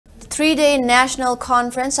three-day national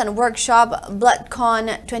conference and workshop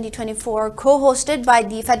BloodCon 2024 co-hosted by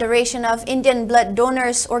the Federation of Indian Blood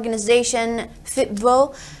Donors Organization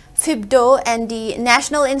FIBDO and the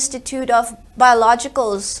National Institute of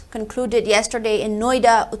Biologicals concluded yesterday in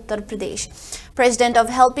Noida, Uttar Pradesh. President of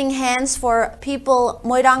Helping Hands for People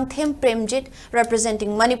Moirangthem Premjit,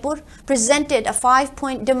 representing Manipur, presented a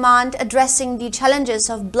 5-point demand addressing the challenges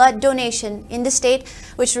of blood donation in the state,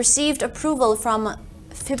 which received approval from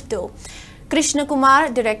FIBDO. Krishna Kumar,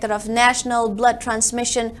 Director of National Blood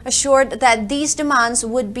Transmission, assured that these demands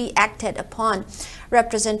would be acted upon.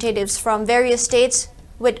 Representatives from various states,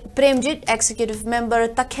 with Premjit, Executive Member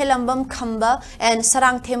Takhelambam Khamba, and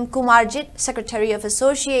Sarangthem Kumarjit, Secretary of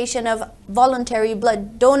Association of Voluntary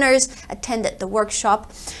Blood Donors, attended the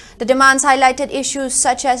workshop. The demands highlighted issues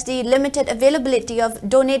such as the limited availability of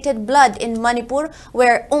donated blood in Manipur,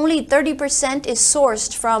 where only 30% is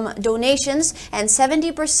sourced from donations and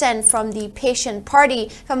 70% from the patient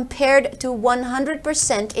party, compared to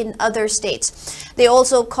 100% in other states. They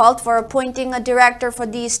also called for appointing a director for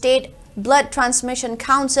the State Blood Transmission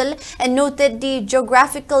Council and noted the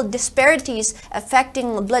geographical disparities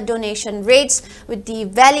affecting blood donation rates, with the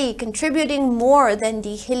valley contributing more than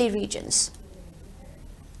the hilly regions.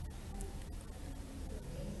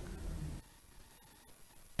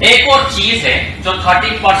 एक और चीज है जो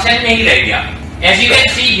 30% में ही रह गया. As you can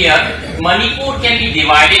see here, Manipur can be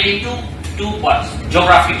divided into two parts,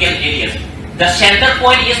 geographical areas. The center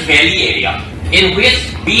point is valley area, in which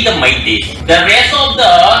be the Maites. The rest of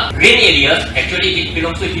the rim areas, actually it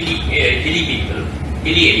belongs to hilly people,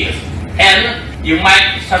 hilly areas. And you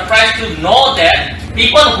might be surprised to know that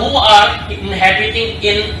people who are inhabiting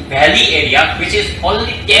in valley area, which is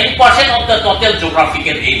only 10% of the total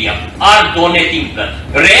geographical area, are donating blood.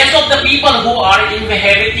 Rest of the people who are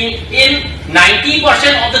inhabiting in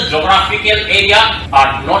 90% of the geographical area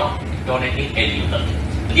are not donating any blood.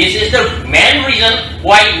 This is the main reason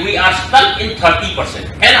why we are stuck in 30%.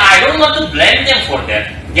 And I don't want to blame them for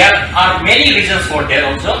that. There are many reasons for that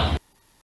also.